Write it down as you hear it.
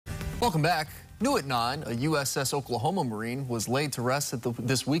Welcome back. New at 9, a USS Oklahoma Marine was laid to rest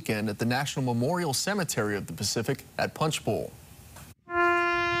this weekend at the National Memorial Cemetery of the Pacific at Punch Bowl.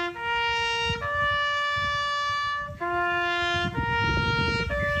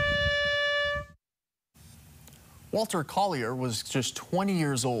 Walter Collier was just 20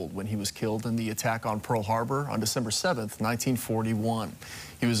 years old when he was killed in the attack on Pearl Harbor on December 7th, 1941.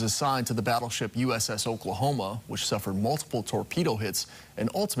 He was assigned to the battleship USS Oklahoma, which suffered multiple torpedo hits and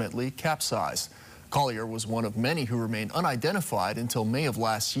ultimately capsized. Collier was one of many who remained unidentified until May of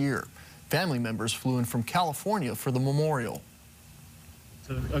last year. Family members flew in from California for the memorial.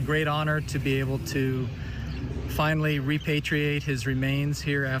 It's a great honor to be able to finally repatriate his remains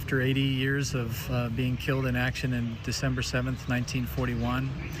here after 80 years of being killed in action in December 7th, 1941.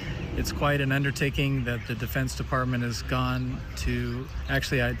 It's quite an undertaking that the Defense Department has gone to.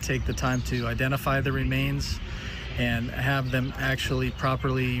 Actually, I take the time to identify the remains and have them actually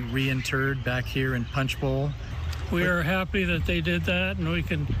properly reinterred back here in Punch Bowl. We are happy that they did that, and we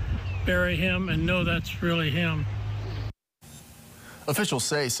can bury him and know that's really him. Officials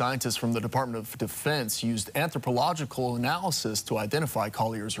say scientists from the Department of Defense used anthropological analysis to identify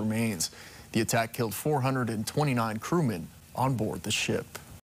Collier's remains. The attack killed 429 crewmen on board the ship.